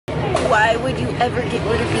Why would you ever get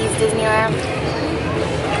rid of these, Disneyland?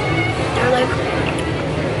 They're like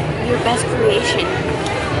your best creation.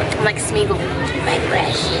 I'm like Smeagol. My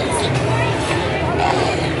precious.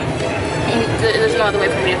 There's no other way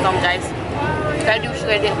for me to film, guys. Gotta do what you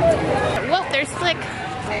gotta do. Whoa, there's Slick.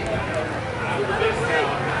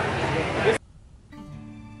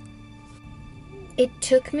 It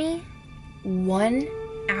took me 1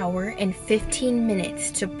 hour and 15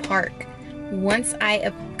 minutes to park once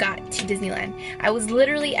I got to Disneyland. I was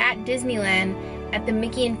literally at Disneyland at the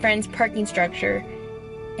Mickey and Friends parking structure,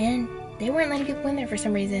 and they weren't letting people in there for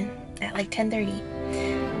some reason at like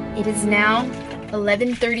 10:30. It is now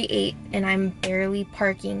 11:38 and I'm barely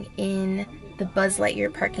parking in the Buzz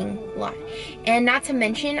Lightyear parking lot. And not to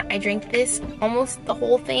mention, I drank this almost the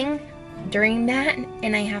whole thing during that,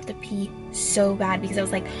 and I have to pee so bad because I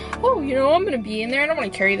was like, oh, you know, I'm gonna be in there, I don't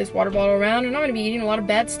want to carry this water bottle around, and I'm gonna be eating a lot of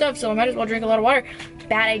bad stuff, so I might as well drink a lot of water.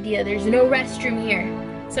 Bad idea. There's no restroom here,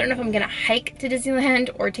 so I don't know if I'm gonna hike to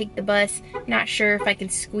Disneyland or take the bus. Not sure if I can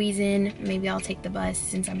squeeze in. Maybe I'll take the bus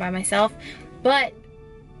since I'm by myself, but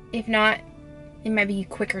if not, it might be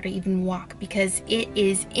quicker to even walk because it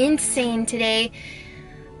is insane today.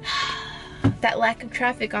 That lack of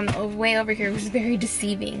traffic on the way over here was very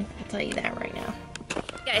deceiving. I'll tell you that right now.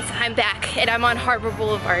 Guys, I'm back and I'm on Harbor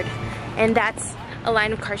Boulevard, and that's a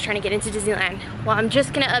line of cars trying to get into Disneyland. Well, I'm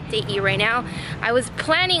just gonna update you right now. I was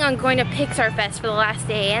planning on going to Pixar Fest for the last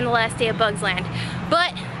day and the last day of Bugs Land,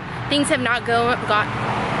 but things have not gone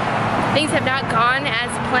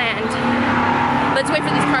as planned. Let's wait for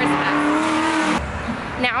these cars to pass.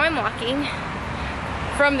 Now I'm walking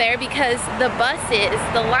from there because the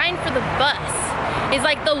line for the bus is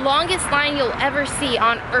like the longest line you'll ever see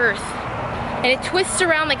on earth, and it twists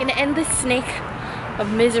around like an endless snake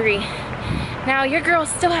of misery. Now your girl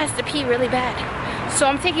still has to pee really bad, so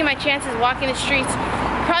I'm taking my chances walking the streets.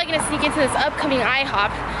 Probably gonna sneak into this upcoming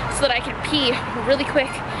IHOP so that I can pee really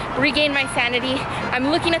quick, regain my sanity.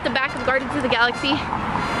 I'm looking at the back of Guardians of the Galaxy.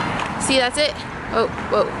 See, that's it. Oh,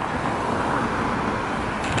 whoa.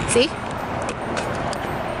 See?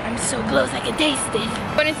 I'm so close, I can taste it.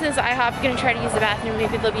 Going into this IHOP, gonna try to use the bathroom.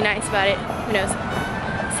 Maybe they'll be nice about it. Who knows?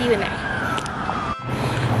 See you in there.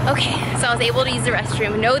 Okay, so I was able to use the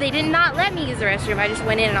restroom. No, they did not let me use the restroom. I just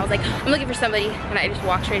went in and I was like, I'm looking for somebody, and I just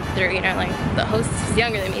walked straight through, you know, like the host is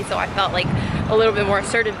younger than me, so I felt like a little bit more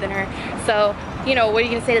assertive than her. So, you know, what are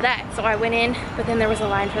you gonna say to that? So I went in, but then there was a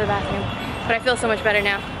line for the bathroom. But I feel so much better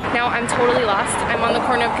now. Now I'm totally lost. I'm on the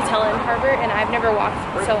corner of Catella and Harbor, and I've never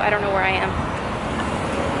walked, so I don't know where I am.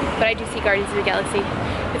 But I do see Guardians of the Galaxy.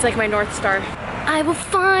 It's like my North Star. I will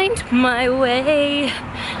find my way.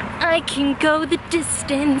 I can go the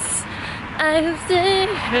distance.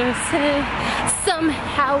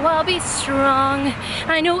 Somehow I'll be strong.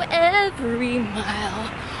 I know every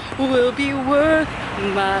mile will be worth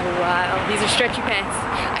my while. These are stretchy pants.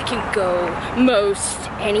 I can go most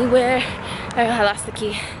anywhere. I lost the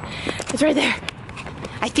key. It's right there.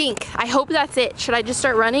 I think. I hope that's it. Should I just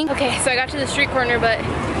start running? Okay, so I got to the street corner, but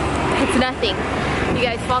it's nothing. You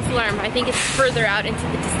guys, false alarm. I think it's further out into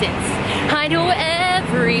the distance. I know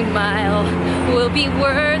every mile will be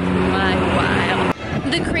worth my while.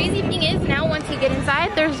 The crazy thing is, now once you get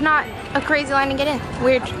inside, there's not a crazy line to get in.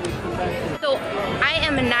 Weird. So I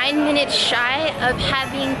am 9 minutes shy of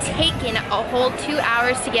having taken a whole 2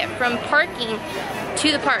 hours to get from parking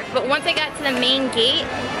to the park. But once I got to the main gate,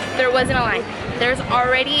 there wasn't a line. There's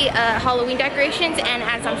already Halloween decorations, and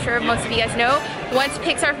as I'm sure most of you guys know, once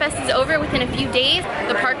Pixar Fest is over, within a few days,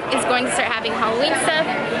 the park is going to start having Halloween stuff,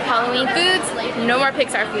 Halloween foods, no more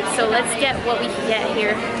Pixar foods. So let's get what we can get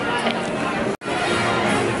here today.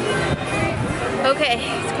 Okay,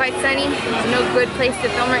 it's quite sunny. There's no good place to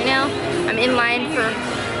film right now. I'm in line for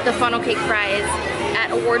the funnel cake fries at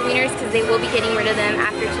Award Wieners because they will be getting rid of them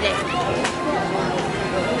after today.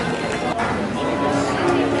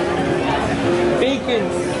 Bacon.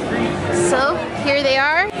 So here they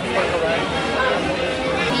are.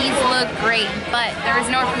 These look great, but there was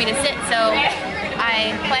nowhere for me to sit, so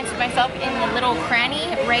I planted myself in the little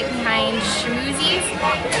cranny right behind Schmoozies,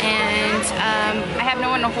 and I have no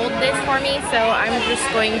one to hold this for me, so I'm just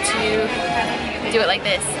going to do it like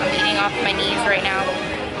this. I'm eating off my knees right now.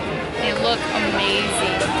 They look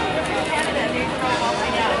amazing.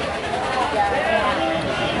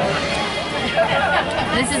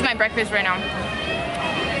 This is my breakfast right now.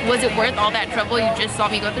 Was it worth all that trouble you just saw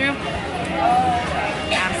me go through?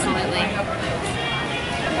 Absolutely.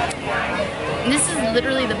 This is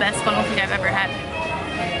literally the best funnel cake I've ever had.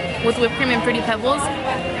 With whipped cream and Fruity Pebbles.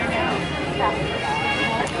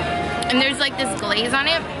 And there's like this glaze on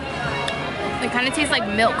it. It kind of tastes like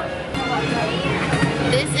milk.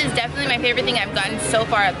 This is definitely my favorite thing I've gotten so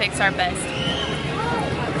far at Pixar Fest.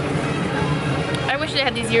 I wish they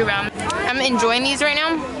had these year round. I'm enjoying these right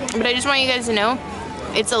now, but I just want you guys to know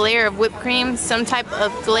it's a layer of whipped cream, some type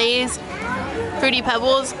of glaze, fruity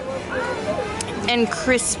pebbles, and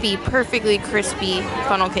crispy, perfectly crispy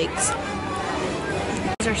funnel cakes.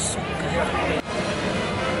 These are so good.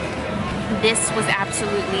 This was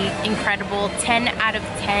absolutely incredible. 10 out of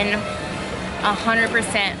 10,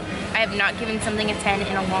 100%. I have not given something a 10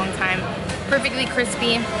 in a long time. Perfectly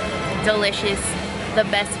crispy, delicious, the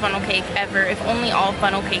best funnel cake ever. If only all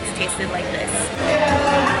funnel cakes tasted like this.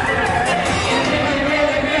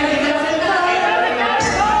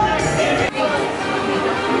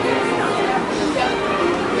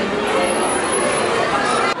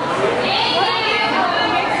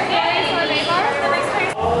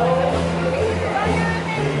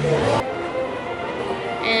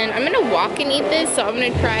 And I'm gonna walk and eat this, so I'm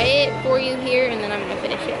gonna try it for you here and then I'm gonna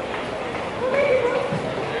finish it.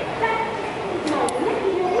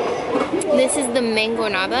 This is the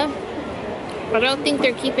mangonada. I don't think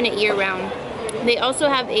they're keeping it year round. They also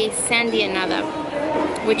have a sandianada,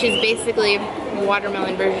 which is basically a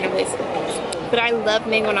watermelon version of this. But I love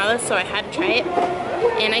mangonada, so I had to try it.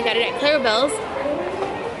 And I got it at Clarabelle's,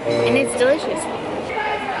 and it's delicious.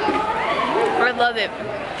 I love it.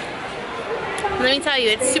 Let me tell you,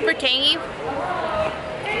 it's super tangy,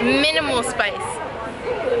 minimal spice.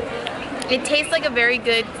 It tastes like a very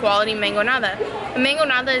good quality mangonada. A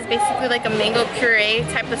mangonada is basically like a mango puree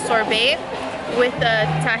type of sorbet with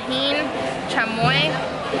tahine, chamoy,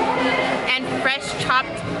 and fresh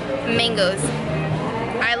chopped mangoes.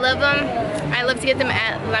 I love them. I love to get them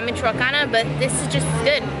at La Michoacana, but this is just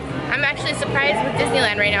good. I'm actually surprised with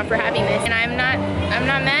Disneyland right now for having this, and I'm not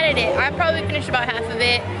mad at it. I'll probably finish about half of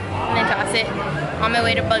it and then toss it on my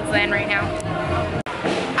way to Bugs Land right now.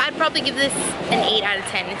 I'd probably give this an 8 out of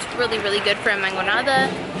 10. It's really, really good for a mangonada.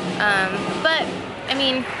 But, I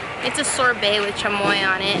mean, it's a sorbet with chamoy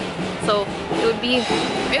on it. So it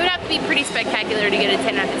would have to be pretty spectacular to get a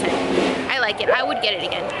 10 out of 10. I like it. I would get it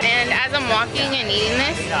again. And as I'm walking and eating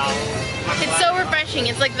this, it's so refreshing.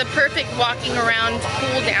 It's like the perfect walking around,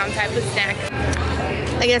 cool down type of snack.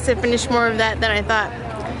 I guess I finished more of that than I thought.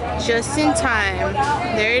 Just in time.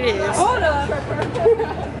 There it is. Hold up.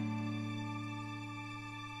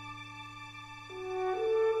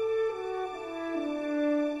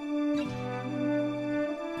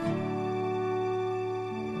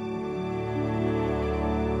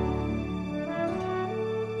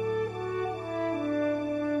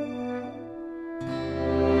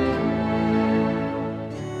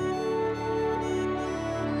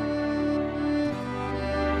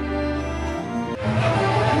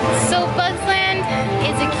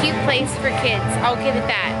 Place for kids, I'll give it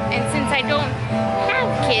that. And since I don't have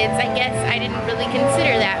kids, I guess I didn't really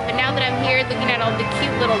consider that. But now that I'm here looking at all the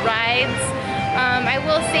cute little rides, I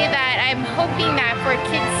will say that I'm hoping that for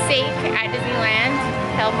kids' sake at Disneyland,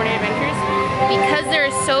 California Adventures, because there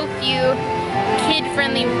are so few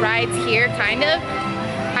kid-friendly rides here, kind of,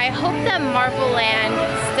 I hope that Marvel Land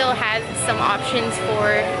still has some options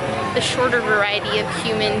for the shorter variety of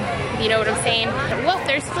human, you know what I'm saying? Whoa,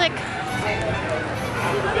 there's Flick.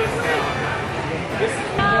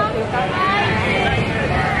 Bye-bye!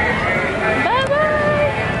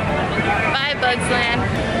 Bye, Bugs Land.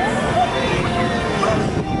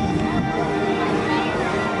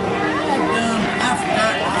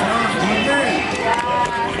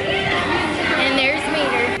 And there's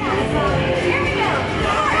Mater.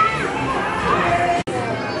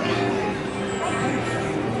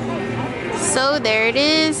 So there it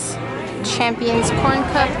is. Champions Corn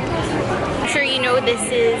Cup. I'm sure you know this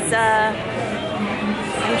is,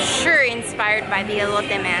 I'm sure inspired by the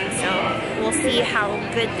Elote Man, so we'll see how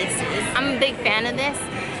good this is. I'm a big fan of this.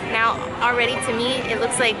 Now, already to me, it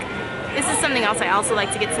looks like, this is something else I also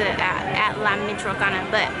like to get to at La Michoacana,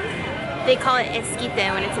 but they call it esquite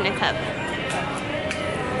when it's in a cup.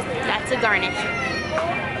 That's a garnish.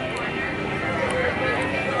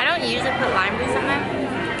 I don't usually put lime juice on that.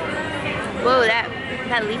 Whoa, that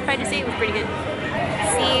leaf I just ate was pretty good.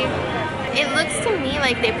 See? It looks to me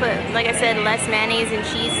like they put, like I said, less mayonnaise and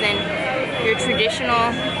cheese than your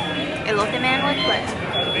traditional Elote Man would, but...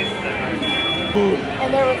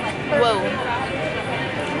 Whoa.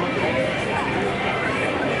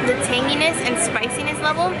 The tanginess and spiciness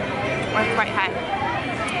level are quite high.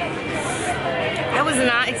 I was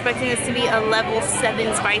not expecting this to be a level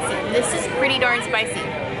 7 spicy. This is pretty darn spicy.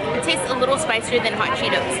 It tastes a little spicier than hot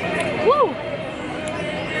Cheetos. Woo!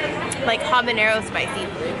 Like habanero spicy.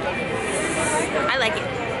 I like it.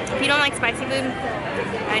 If you don't like spicy food,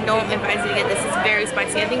 I don't advise you to get this. It's very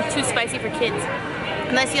spicy. I think too spicy for kids.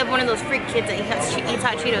 Unless you have one of those freak kids that eats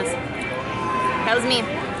hot Cheetos. That was me.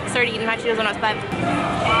 I started eating hot Cheetos when I was 5.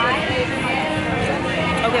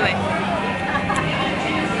 Okay, wait.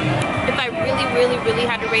 If I really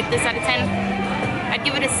had to rate this out of 10, I'd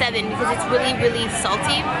give it a 7 because it's really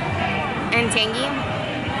salty and tangy,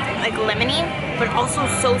 like lemony, but also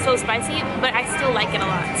so spicy, but I still like it a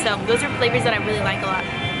lot. So those are flavors that I really like a lot.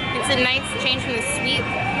 It's a nice change from the sweet.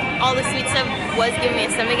 All the sweet stuff was giving me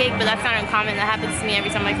a stomachache, but that's not uncommon. That happens to me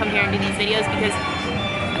every time I come here and do these videos because,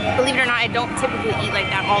 believe it or not, I don't typically eat like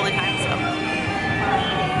that all the time, so.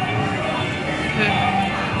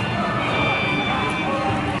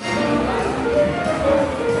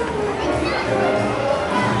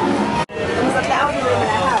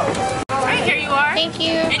 Alright, here you are. Thank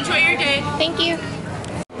you. Enjoy your day. Thank you.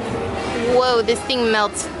 Whoa, this thing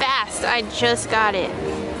melts fast. I just got it.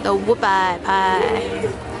 The whoop-eye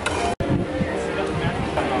pie.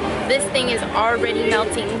 This thing is already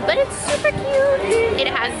melting, but it's super cute. It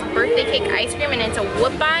has birthday cake ice cream and it's a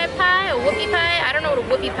whoop-eye pie, a whoopie pie. I don't know what a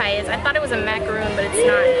whoopie pie is. I thought it was a macaroon, but it's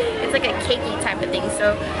not. It's like a cakey type of thing.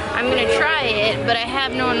 So I'm gonna try it, but I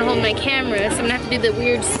have no one to hold my camera, so I'm gonna have to do the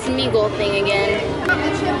weird Smeagol thing again.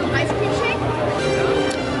 Ice cream shake?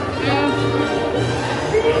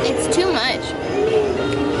 It's too much.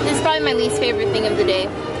 This is probably my least favorite thing of the day.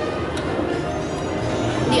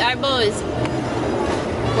 The eyeball is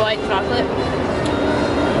white chocolate.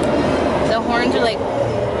 The horns are like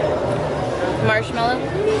marshmallow.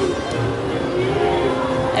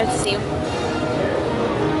 Let's see.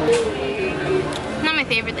 Not my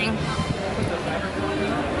favorite thing.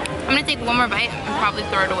 I'm gonna take one more bite and probably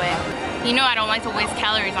throw it away. You know I don't like to waste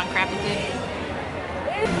calories on crappy food.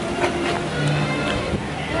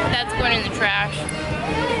 That's going in the trash.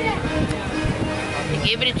 I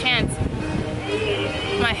gave it a chance.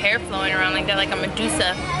 My hair flowing around like that, like a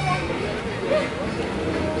Medusa.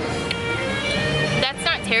 That's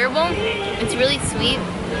not terrible. It's really sweet.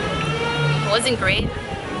 It wasn't great.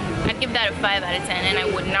 I'd give that a 5 out of 10 and I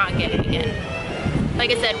would not get it again.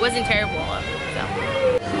 Like I said, it wasn't terrible. So.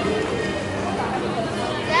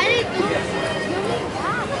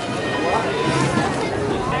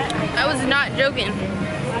 I was not joking.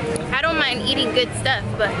 I don't mind eating good stuff,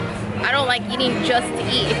 but I don't like eating just to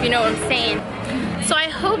eat, if you know what I'm saying. So I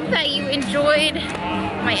hope that you enjoyed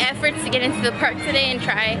my efforts to get into the park today and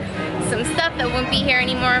try some stuff that won't be here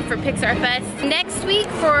anymore for Pixar Fest. Next week,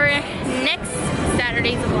 for next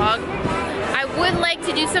Saturday's vlog, I would like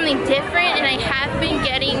to do something different, and I have been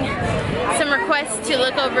getting some requests to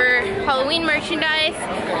look over Halloween merchandise.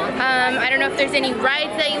 I don't know if there's any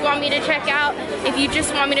rides that you want me to check out. If you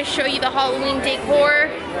just want me to show you the Halloween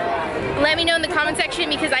decor, let me know in the comment section,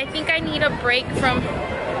 because I think I need a break from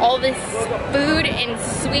all this food and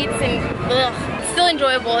sweets and ugh. It's still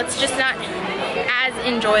enjoyable, it's just not as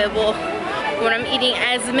enjoyable when I'm eating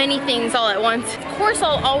as many things all at once. Of course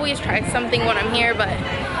I'll always try something when I'm here, but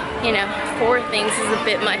you know, 4 things is a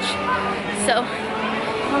bit much. So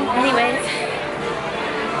anyways,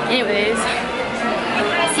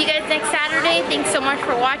 see you guys next Saturday. Thanks so much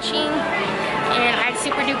for watching, and I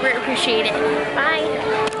super duper appreciate it. Bye.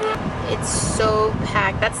 It's so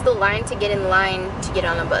packed. That's the line to get in line to get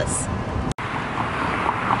on the bus.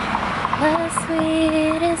 The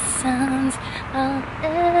sweetest sounds I'll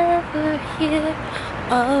ever hear,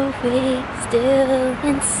 always still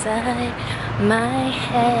inside my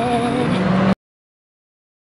head.